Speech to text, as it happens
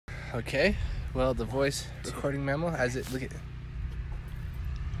Okay. Well, the voice recording memo as it look at.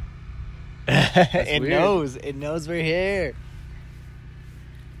 It weird. knows. It knows we're here.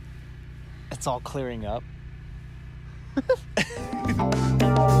 It's all clearing up.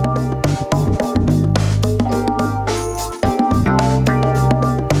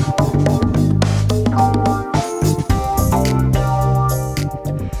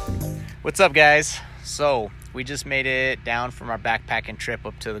 What's up, guys? So, we just made it down from our backpacking trip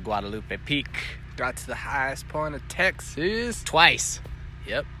up to the Guadalupe Peak. Got to the highest point of Texas. Twice.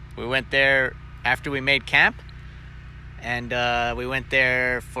 Yep. We went there after we made camp. And we went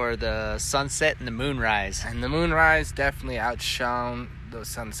there for the sunset and the moonrise. And the moonrise definitely outshone the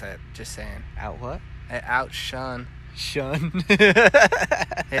sunset. Just saying. Out what? It outshone. Shun.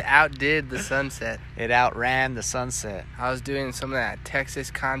 It outdid the sunset. It outran the sunset. I was doing some of that Texas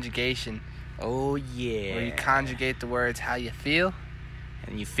conjugation. Oh, yeah. Where you conjugate the words how you feel.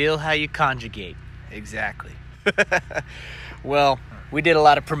 And you feel how you conjugate. Exactly. Well, we did a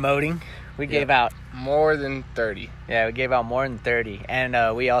lot of promoting. We gave out more than 30. Yeah, we gave out more than 30.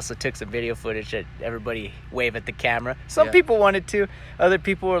 And we also took some video footage that everybody wave at the camera. Some people wanted to. Other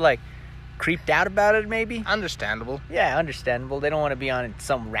people were like creeped out about it, maybe. Understandable. Yeah, understandable. They don't want to be on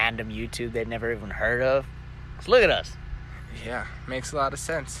some random YouTube they've never even heard of. So look at us. Yeah, makes a lot of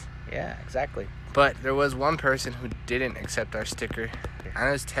sense. Yeah, exactly. But there was one person who didn't accept our sticker. And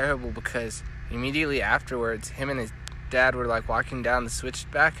it was terrible because immediately afterwards, him and his dad were like walking down the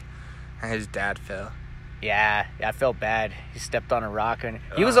switchback. And his dad fell. Yeah, I felt bad. He stepped on a rock, and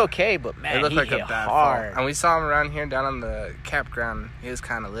he was okay, but man, it looked he like hit a bad hard. fall. And we saw him around here down on the campground. He was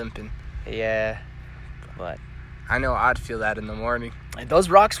kind of limping. Yeah, but I know I'd feel that in the morning. Those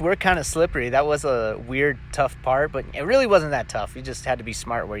rocks were kind of slippery. That was a weird, tough part, but it really wasn't that tough. You just had to be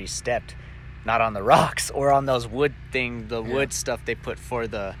smart where you stepped, not on the rocks or on those wood wood stuff they put for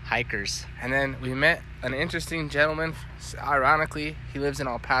the hikers. And then we met an interesting gentleman. Ironically, he lives in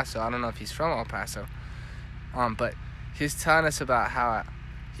El Paso. I don't know if he's from El Paso. But he's telling us about how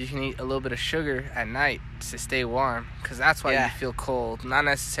you can eat a little bit of sugar at night to stay warm, because that's why you feel cold. Not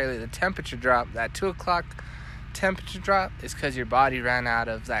necessarily the temperature drop. That 2 o'clock temperature drop is because your body ran out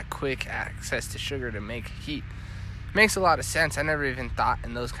of that quick access to sugar to make heat. Makes a lot of sense. I never even thought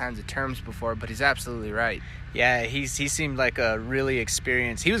in those kinds of terms before, but he's absolutely right. Yeah, he seemed like a really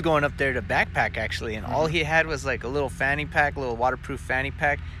experienced. He was going up there to backpack, actually, and all he had was like a little fanny pack, a little waterproof fanny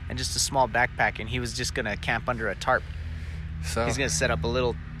pack, and just a small backpack, and he was just going to camp under a tarp. So he's going to set up a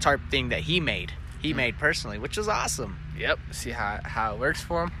little tarp thing that he made. He made personally, which was awesome. Yep. See how it works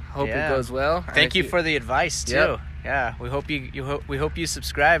for him. Hope it goes well. Thank you for the advice, too. Yep. Yeah, we hope you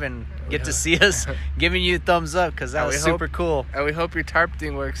subscribe and get to see us giving you a thumbs up, because that was super cool. And we hope your tarp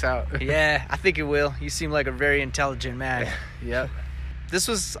thing works out. Yeah, I think it will. You seem like a very intelligent man. Yep. This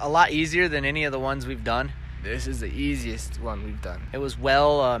was a lot easier than any of the ones we've done. This is the easiest one we've done. It was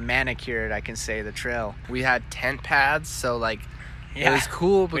well manicured, I can say, the trail. We had tent pads, so like it was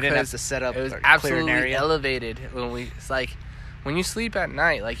cool because we didn't have to set up. It was or absolutely clear an area. elevated it's like when you sleep at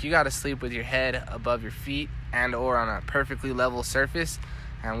night, like you got to sleep with your head above your feet and or on a perfectly level surface,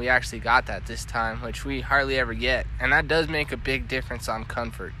 and we actually got that this time, which we hardly ever get, and that does make a big difference on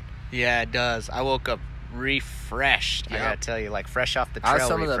comfort. Yeah, it does. I woke up refreshed. Yep. I gotta tell you, like fresh off the trail. That was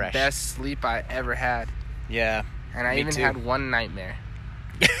some refreshed. of the best sleep I ever had. Yeah, and I even had one nightmare.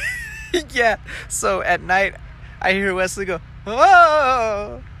 Yeah, so at night I hear Wesley go,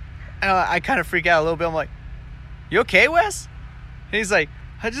 "Whoa!" And I kind of freak out a little bit. I'm like, "You okay, Wes?" And he's like,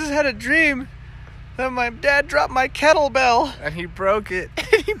 "I just had a dream that my dad dropped my kettlebell and he broke it."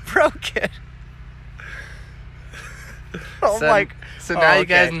 And he broke it. So now you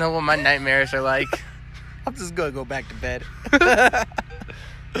guys know what my nightmares are like. I'm just gonna go back to bed.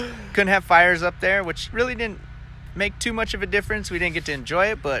 Couldn't have fires up there, which really didn't make too much of a difference. We didn't get to enjoy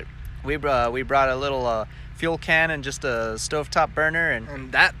it, but we brought a little fuel can and just a stovetop burner,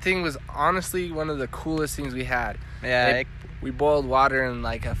 and that thing was honestly one of the coolest things we had. Yeah. We boiled water in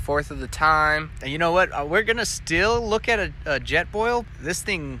like a fourth of the time. And you know what? We're going to still look at a jet boil. This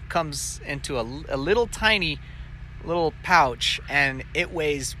thing comes into a little tiny little pouch, and it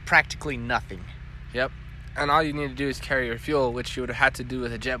weighs practically nothing. Yep. And all you need to do is carry your fuel, which you would have had to do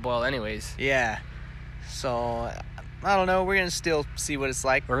with a jet boil anyways. Yeah. So, I don't know. We're going to still see what it's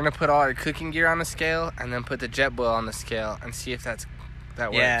like. We're going to put all our cooking gear on the scale and then put the jet boil on the scale and see if that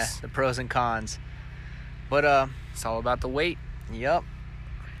works. Yeah, the pros and cons. But, it's all about the weight. Yep.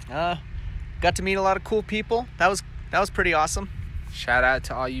 Got to meet a lot of cool people. That was pretty awesome. Shout out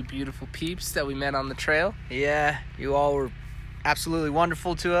to all you beautiful peeps that we met on the trail. Yeah, you all were absolutely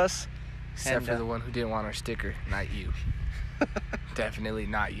wonderful to us. Except for the one who didn't want our sticker, not you. Definitely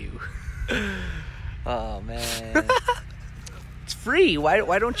not you. Oh man. It's free.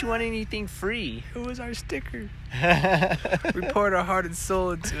 Why don't you want anything free? It was our sticker. We poured our heart and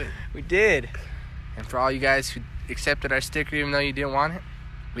soul into it. We did. And for all you guys who accepted our sticker even though you didn't want it,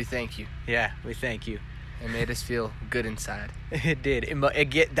 we thank you. Yeah, we thank you. It made us feel good inside. It did.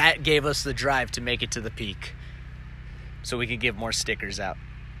 That gave us the drive to make it to the peak, so we could give more stickers out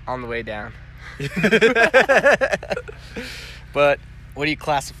On the way down. But what do you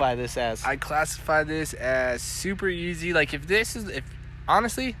classify this as? I classify this as super easy. Like if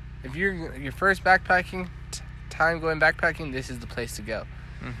you're your first backpacking time going backpacking, this is the place to go.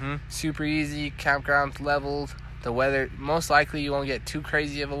 Mm-hmm. Super easy, campground's leveled. The weather, most likely you won't get too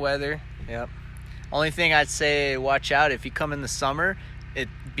crazy of a weather. Yep. Only thing I'd say, watch out if you come in the summer, it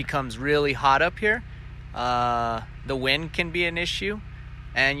becomes really hot up here. The wind can be an issue.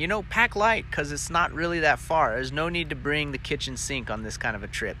 And, pack light because it's not really that far. There's no need to bring the kitchen sink on this kind of a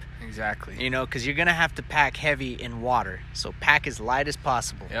trip. Exactly. Because you're going to have to pack heavy in water. So pack as light as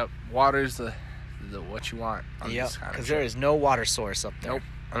possible. Yep. Water's the what you want on Yep, this kind of because trip. there is no water source up there. Nope.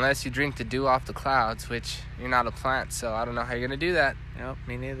 Unless you drink the dew off the clouds, which you're not a plant, so I don't know how you're going to do that. Nope,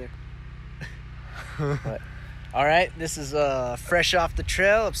 me neither. But, all right, this is fresh off the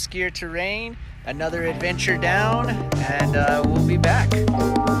trail, obscure terrain, another adventure down, and we'll be back.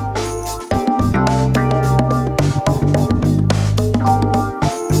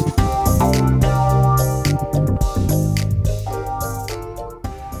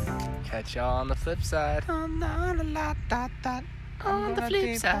 Catch y'all on the flip side. On the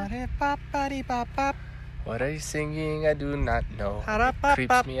flip side. What are you singing? I do not know. Ha-da-ba-ba. It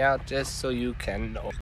creeps me out just so you can know.